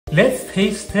Let's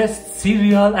taste test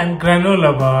cereal and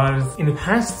granola bars. In the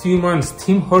past few months,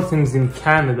 Tim Hortons in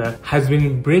Canada has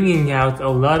been bringing out a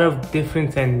lot of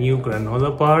different and new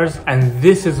granola bars, and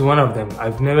this is one of them.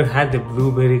 I've never had the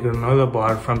blueberry granola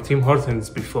bar from Tim Hortons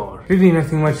before. Really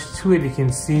nothing much to it. You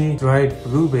can see dried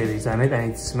blueberries on it,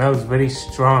 and it smells very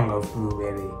strong of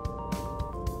blueberry.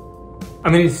 I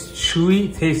mean, it's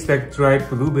chewy, tastes like dried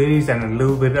blueberries and a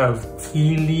little bit of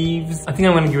tea leaves. I think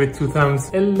I'm gonna give it 2 thumbs,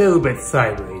 a little bit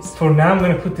sideways. For now, I'm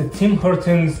gonna put the Tim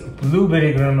Hortons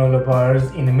blueberry granola bars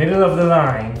in the middle of the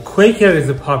line. Quaker is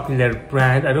a popular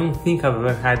brand. I don't think I've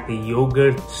ever had the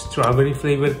yogurt strawberry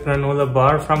flavored granola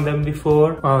bar from them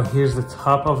before. Oh, here's the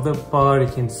top of the bar. You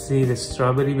can see the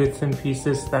strawberry bits and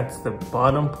pieces. That's the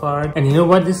bottom part. And you know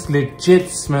what? This legit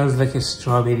smells like a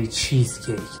strawberry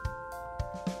cheesecake.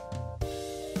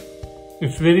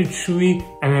 It's very chewy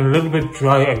and a little bit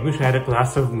dry. I wish I had a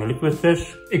glass of milk with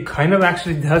this. It kind of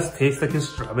actually does taste like a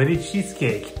strawberry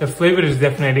cheesecake. The flavor is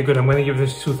definitely good. I'm gonna give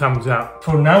this 2 thumbs up.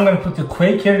 For now, I'm gonna put the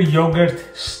Quaker yogurt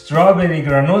strawberry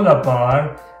granola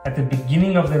bar at the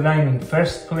beginning of the line in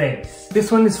first place.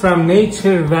 This one is from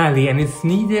Nature Valley, and it's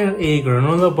neither a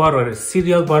granola bar or a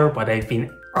cereal bar, but I've been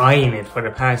eyeing it for the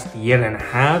past year and a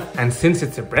half, and since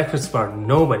it's a breakfast bar,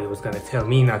 nobody was gonna tell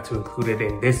me not to include it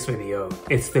in this video.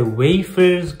 It's the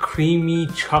Wafers Creamy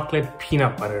Chocolate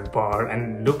Peanut Butter Bar,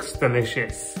 and it looks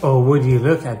delicious. Oh, would you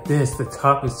look at this? The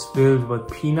top is filled with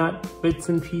peanut bits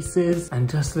and pieces, and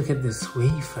just look at this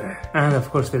wafer. And of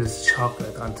course there is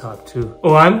chocolate on top too.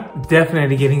 Oh, I'm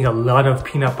definitely getting a lot of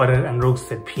peanut butter and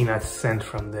roasted peanuts scent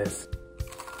from this.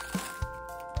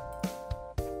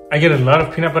 I get a lot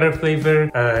of peanut butter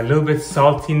flavor, a little bit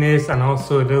saltiness, and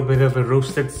also a little bit of a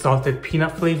roasted salted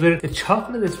peanut flavor. The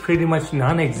chocolate is pretty much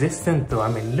non-existent though.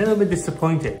 I'm a little bit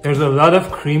disappointed. There's a lot of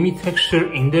creamy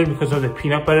texture in there because of the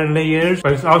peanut butter layers,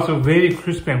 but it's also very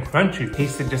crispy and crunchy.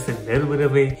 Tasted just a little bit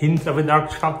of a hint of a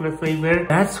dark chocolate flavor.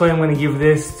 That's why I'm gonna give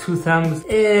this 2 thumbs,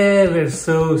 ever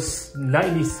so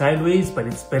slightly sideways, but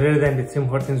it's better than the Tim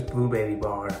Hortons blueberry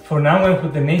bar. For now, I'm gonna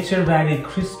put the Nature Valley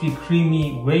Crispy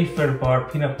Creamy Wafer Bar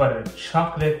Peanut Butter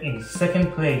Chocolate in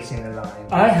second place in the line.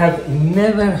 I have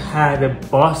never had a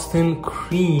Boston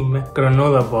cream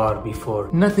granola bar before.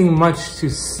 Nothing much to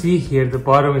see here. The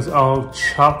bottom is all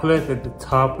chocolate, at the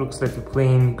top looks like a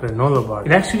plain granola bar.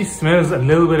 It actually smells a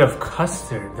little bit of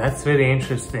custard. That's very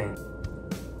interesting.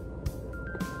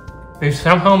 They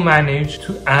somehow managed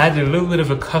to add a little bit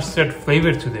of a custard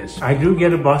flavor to this. I do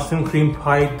get a Boston cream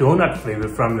pie donut flavor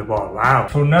from the bar. Wow.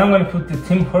 So now I'm gonna put the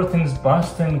Tim Hortons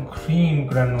Boston cream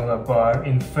granola bar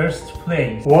in first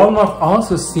place. Walmart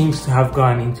also seems to have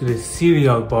gone into the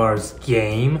cereal bars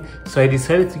game, so I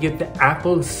decided to get the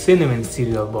apple cinnamon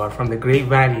cereal bar from the Great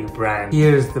Value brand.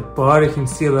 Here's the bar. You can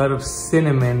see a lot of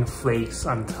cinnamon flakes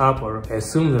on top, or I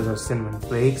assume those are cinnamon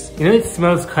flakes. You know, it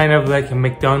smells kind of like a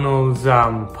McDonald's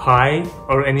pie,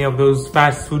 or any of those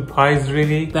fast food pies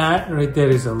really. That right there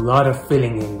is a lot of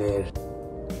filling in there.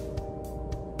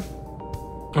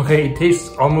 Okay, it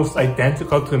tastes almost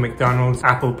identical to a McDonald's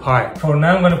apple pie. For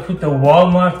now, I'm gonna put the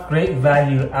Walmart Great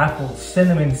Value Apple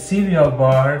Cinnamon Cereal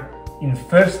Bar in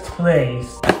first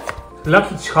place.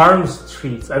 Lucky Charms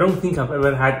treats. I don't think I've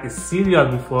ever had this cereal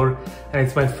before, and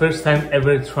it's my first time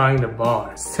ever trying the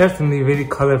bar. Certainly very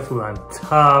colorful on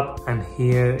top, and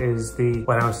here is the,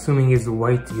 what I'm assuming is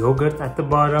white yogurt at the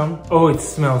bottom. Oh, it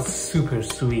smells super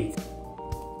sweet.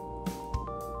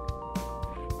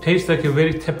 Tastes like a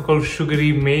very typical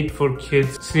sugary made for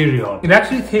kids cereal. It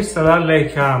actually tastes a lot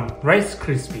like Rice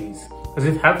Krispies. Does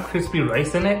it have crispy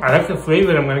rice in it? I like the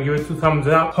flavor. I'm gonna give it 2 thumbs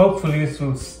up. Hopefully this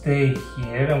will stay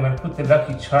here. I'm gonna put the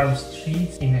Lucky Charms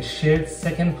treats in a shared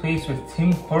second place with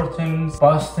Tim Hortons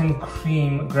Boston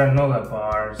Cream Granola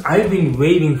Bars. I've been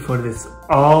waiting for this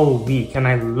all week, and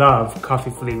I love coffee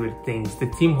flavored things. The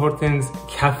Tim Hortons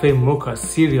Cafe Mocha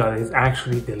cereal is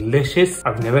actually delicious.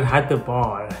 I've never had the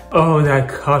bar. Oh, that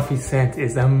coffee scent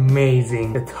is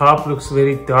amazing. The top looks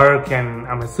very dark, and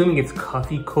I'm assuming it's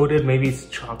coffee coated. Maybe it's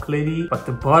chocolatey, but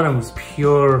the bottom is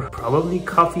pure, probably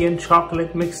coffee and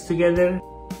chocolate mixed together.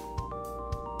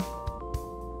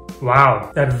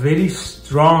 Wow, that very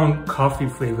strong coffee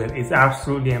flavor is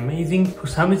absolutely amazing. For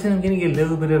some reason, I'm getting a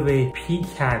little bit of a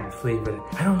pecan flavor.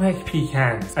 I don't like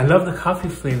pecans. I love the coffee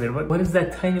flavor, but what is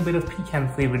that tiny bit of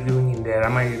pecan flavor doing in there?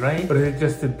 Am I right? Or is it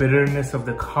just the bitterness of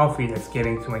the coffee that's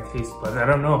getting to my taste buds? I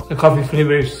don't know. The coffee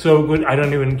flavor is so good, I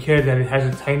don't even care that it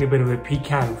has a tiny bit of a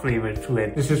pecan flavor to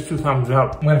it. This is 2 thumbs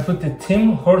up. I'm gonna put the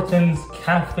Tim Hortons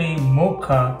Cafe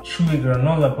Mocha Chewy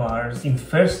Granola Bars in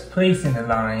first place in the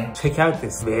line. Check out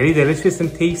this very delicious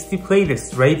and tasty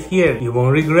playlist right here. You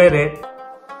won't regret it.